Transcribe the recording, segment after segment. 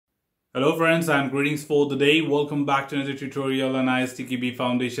Hello friends, and greetings for the day. Welcome back to another tutorial on ISTQB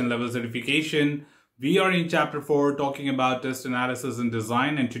Foundation Level certification. We are in chapter 4 talking about test analysis and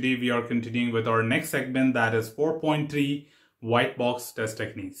design, and today we are continuing with our next segment, that is 4.3 white box test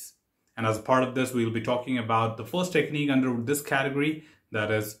techniques. And as a part of this, we will be talking about the first technique under this category,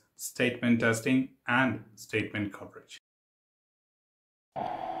 that is statement testing and statement coverage.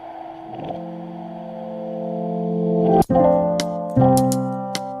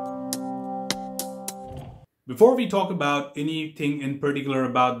 Before we talk about anything in particular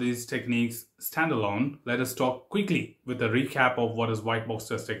about these techniques standalone, let us talk quickly with a recap of what is white box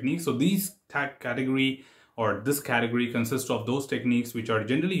test techniques. So this category consists of those techniques which are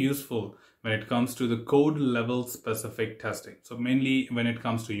generally useful when it comes to the code level specific testing. So mainly when it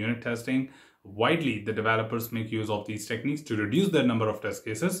comes to unit testing, widely the developers make use of these techniques to reduce their number of test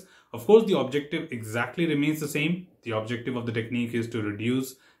cases. Of course, the objective exactly remains the same. The objective of the technique is to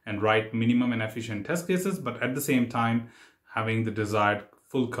reduce and write minimum and efficient test cases, but at the same time having the desired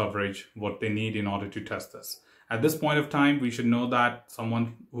full coverage what they need in order to test this. At this point of time, we should know that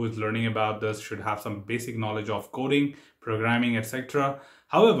someone who is learning about this should have some basic knowledge of coding, programming, etc.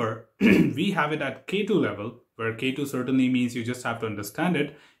 However, we have it at K2 level, where K2 certainly means you just have to understand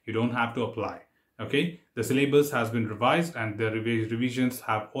it, you don't have to apply. Okay, the syllabus has been revised and the revisions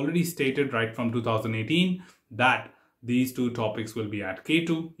have already stated right from 2018 that these two topics will be at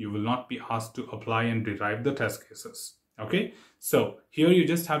K2. You will not be asked to apply and derive the test cases. Okay, so here you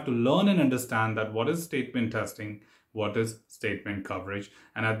just have to learn and understand that what is statement testing, what is statement coverage,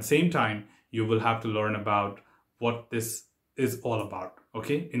 and at the same time you will have to learn about what this is all about.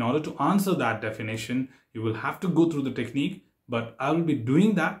 Okay, in order to answer that definition, you will have to go through the technique, but I will be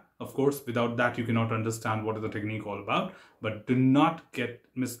doing that. Of course, without that you cannot understand what is the technique all about, but do not get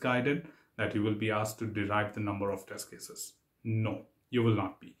misguided that you will be asked to derive the number of test cases. No, you will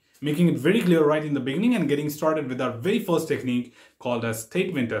not be. Making it very clear right in the beginning and getting started with our very first technique called as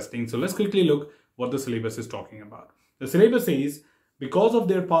statement testing. So let's quickly look what the syllabus is talking about. The syllabus says, because of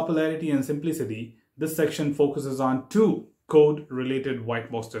their popularity and simplicity, this section focuses on 2 code-related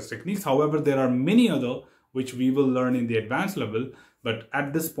white box test techniques. However, there are many other which we will learn in the advanced level, but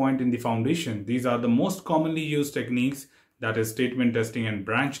at this point in the foundation, these are the most commonly used techniques, that is statement testing and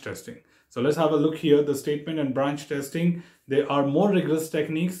branch testing. So let's have a look here. The statement and branch testing, they are more rigorous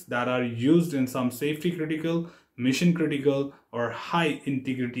techniques that are used in some safety critical, mission critical, or high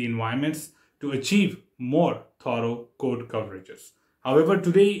integrity environments to achieve more thorough code coverages. However,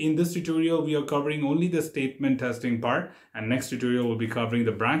 today in this tutorial, we are covering only the statement testing part, and next tutorial will be covering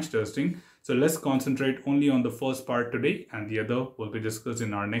the branch testing. So let's concentrate only on the first part today, and the other will be discussed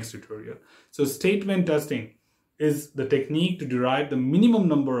in our next tutorial. So statement testing is the technique to derive the minimum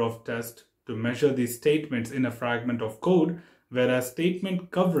number of tests to measure the statements in a fragment of code, whereas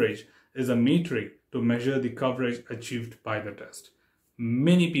statement coverage is a metric to measure the coverage achieved by the test.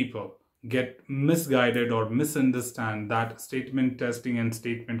 Many people get misguided or misunderstand that statement testing and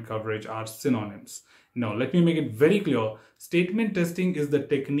statement coverage are synonyms. Now, let me make it very clear. Statement testing is the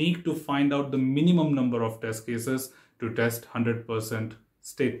technique to find out the minimum number of test cases to test 100%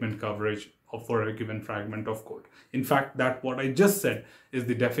 statement coverage for a given fragment of code. In fact, that what I just said is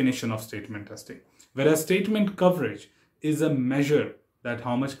the definition of statement testing. Whereas statement coverage is a measure that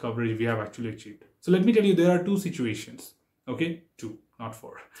how much coverage we have actually achieved. So let me tell you, there are 2 situations. Okay, 2, not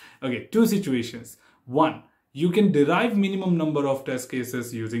 4. Okay, 2 situations. 1, you can derive minimum number of test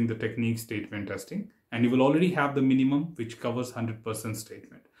cases using the technique statement testing, and you will already have the minimum which covers 100%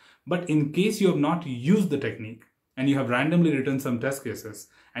 statement. But in case you have not used the technique, and you have randomly written some test cases,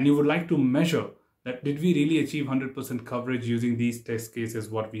 and you would like to measure that did we really achieve 100% coverage using these test cases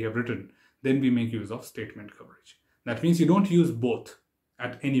what we have written, then we make use of statement coverage. That means you don't use both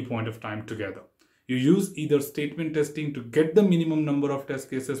at any point of time together. You use either statement testing to get the minimum number of test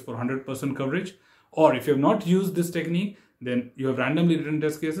cases for 100% coverage, or if you have not used this technique, then you have randomly written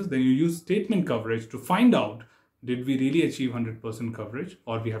test cases, then you use statement coverage to find out did we really achieve 100% coverage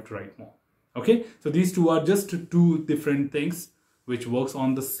or we have to write more. Okay, so these 2 are just 2 different things which works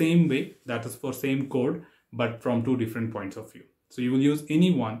on the same way, that is for same code, but from 2 different points of view. So you will use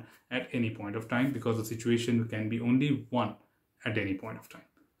any one at any point of time because the situation can be only one at any point of time.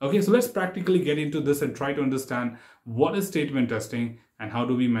 Okay, so let's practically get into this and try to understand what is statement testing and how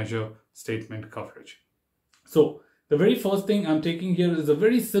do we measure statement coverage. So the very first thing I'm taking here is a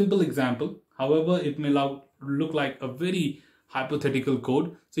very simple example. However, it may look like a very hypothetical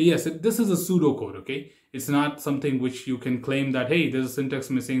code. So yes, this is a pseudo code, okay? It's not something which you can claim that, hey, there's a syntax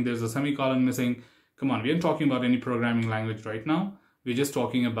missing, there's a semicolon missing. Come on, we aren't talking about any programming language right now. We're just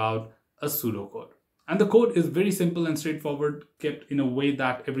talking about a pseudo code. And the code is very simple and straightforward, kept in a way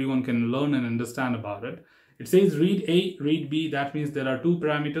that everyone can learn and understand about it. It says read A, read B. That means there are two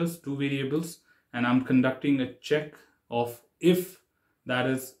parameters, two variables, and I'm conducting a check of if. That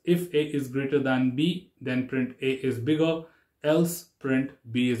is, if A is greater than B, then print A is bigger, else print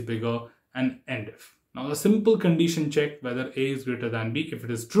B is bigger, and end if. Now a simple condition check whether A is greater than B. If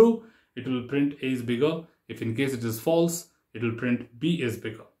it is true, it will print A is bigger. If in case it is false, it will print B is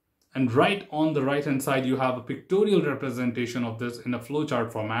bigger. And right on the right hand side, you have a pictorial representation of this in a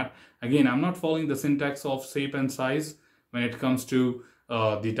flowchart format. Again, I'm not following the syntax of shape and size when it comes to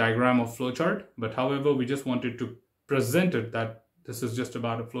the diagram of flowchart, but however, we just wanted to present it that this is just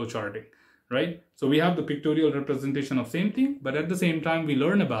about a flowcharting, right? So we have the pictorial representation of same thing, but at the same time, we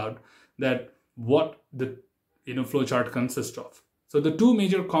learn about that what the flowchart consists of. So the two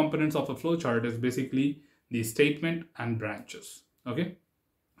major components of a flowchart is basically the statement and branches, okay?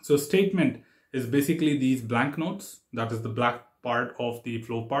 So statement is basically these blank nodes. That is the black part of the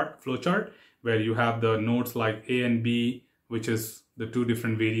flowchart, where you have the nodes like A and B, which is the two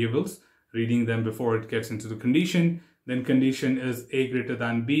different variables, reading them before it gets into the condition. Then condition is A greater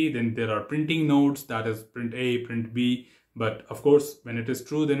than B. Then there are printing nodes, that is print A, print B. But of course, when it is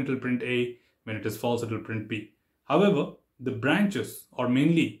true, then it will print A. When it is false, it will print B. However, the branches are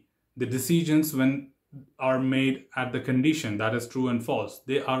mainly the decisions when are made at the condition, that is true and false.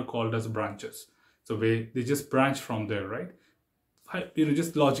 They are called as branches. So they just branch from there, right?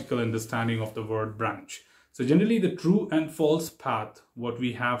 Just logical understanding of the word branch. So generally the true and false path, what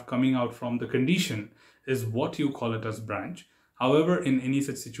we have coming out from the condition, is what you call it as branch. However, in any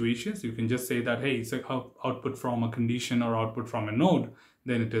such situations, you can just say that, hey, it's an output from a condition or output from a node,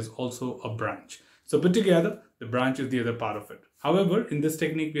 then it is also a branch. So put together, the branch is the other part of it. However, in this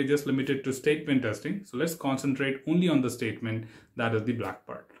technique, we are just limited to statement testing. So let's concentrate only on the statement, that is the black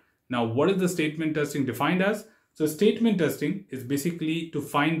part. Now, what is the statement testing defined as? So statement testing is basically to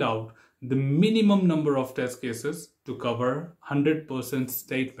find out the minimum number of test cases to cover 100%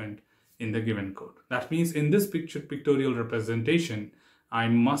 statement in the given code. That means in this pictorial representation, I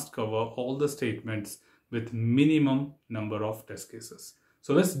must cover all the statements with minimum number of test cases.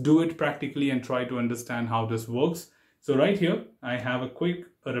 So let's do it practically and try to understand how this works. So right here, I have a quick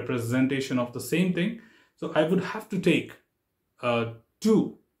representation of the same thing. So I would have to take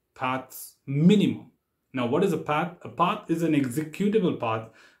two paths minimum. Now, what is a path? A path is an executable path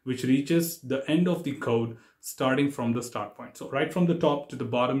which reaches the end of the code starting from the start point. So right from the top to the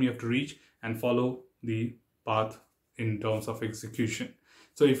bottom, you have to reach and follow the path in terms of execution.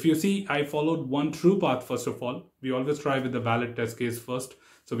 So if you see, I followed one true path first of all. We always try with the valid test case first.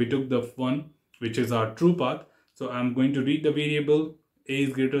 So we took the one which is our true path. So I'm going to read the variable A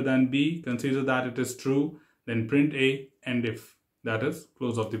is greater than B, consider that it is true, then print A, and if, that is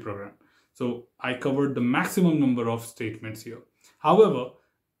close of the program. So I covered the maximum number of statements here. However,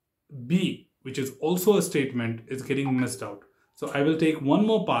 B, which is also a statement, is getting missed out. So I will take one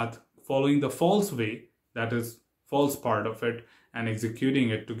more path following the false way, that is false part of it, and executing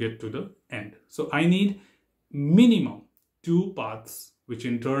it to get to the end. So I need minimum two paths, which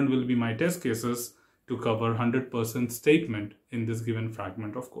in turn will be my test cases to cover 100% statement in this given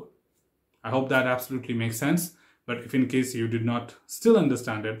fragment of code. I hope that absolutely makes sense. But if in case you did not still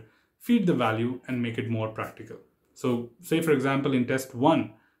understand it, feed the value and make it more practical. So say for example, in test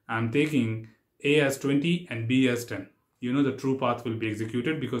 1, I'm taking A as 20 and B as 10. You know the true path will be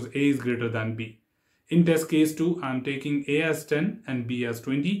executed because A is greater than B. In test case 2, I'm taking A as 10 and B as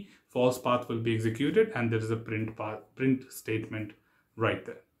 20. False path will be executed and there is a print statement right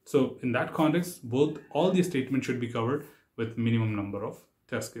there. So in that context, all the statements should be covered with minimum number of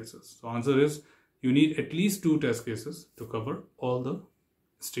test cases. So answer is you need at least 2 test cases to cover all the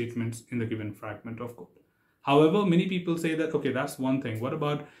statements in the given fragment of code. However, many people say that, okay, that's one thing. What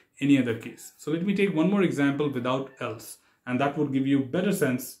about any other case? So let me take one more example without else, and that would give you a better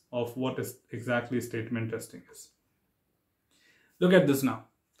sense of what is exactly statement testing is. Look at this now.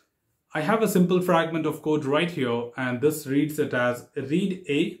 I have a simple fragment of code right here, and this reads it as read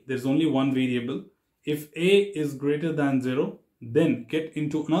A. There's only one variable. If A is greater than 0, then get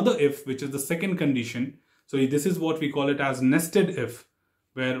into another if, which is the second condition. So this is what we call it as nested if,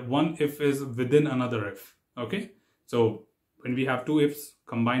 where one if is within another if. Okay. So when we have 2 ifs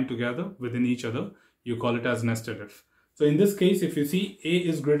combined together within each other, you call it as nested if. So in this case, if you see A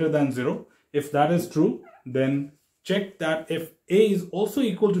is greater than 0, if that is true, then check that if A is also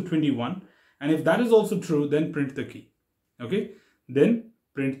equal to 21, and if that is also true, then print the key. Okay, then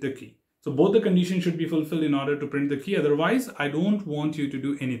print the key. So both the conditions should be fulfilled in order to print the key. Otherwise, I don't want you to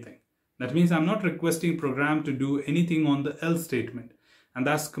do anything. That means I'm not requesting program to do anything on the else statement, and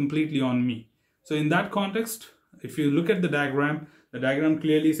that's completely on me. So in that context, if you look at the diagram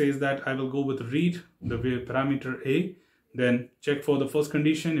clearly says that I will go with read the parameter A, then check for the first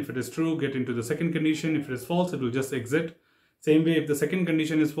condition. If it is true, get into the second condition. If it is false, it will just exit. Same way, if the second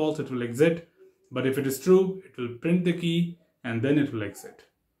condition is false, it will exit. But if it is true, it will print the key and then it will exit.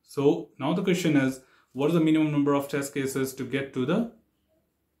 So now the question is, what is the minimum number of test cases to get to the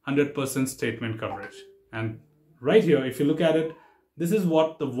 100% statement coverage? And right here, if you look at it, this is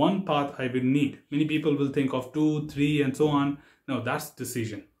what the one path I will need. Many people will think of 2, 3 and so on. No, that's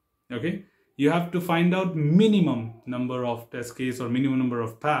decision. Okay. You have to find out minimum number of test case or minimum number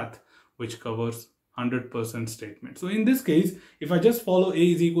of path which covers 100% statement. So in this case, if I just follow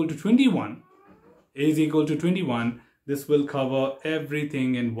A is equal to 21, this will cover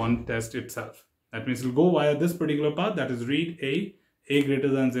everything in one test itself. That means it will go via this particular path, that is read A greater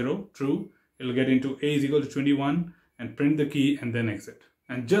than 0, true. It will get into A is equal to 21 and print the key and then exit.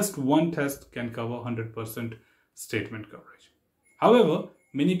 And just one test can cover 100% statement coverage. However,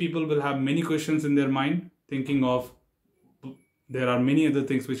 many people will have many questions in their mind thinking of there are many other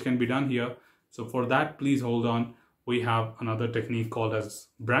things which can be done here. So for that, please hold on. We have another technique called as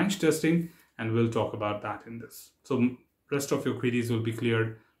branch testing, and we'll talk about that in this. So rest of your queries will be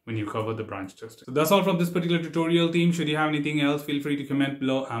cleared when you cover the branch testing. So that's all from this particular tutorial, team. Should you have anything else, feel free to comment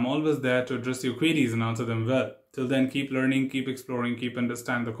below. I'm always there to address your queries and answer them well. Till then, keep learning, keep exploring, keep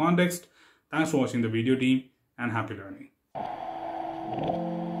understanding the context. Thanks for watching the video, team, and happy learning.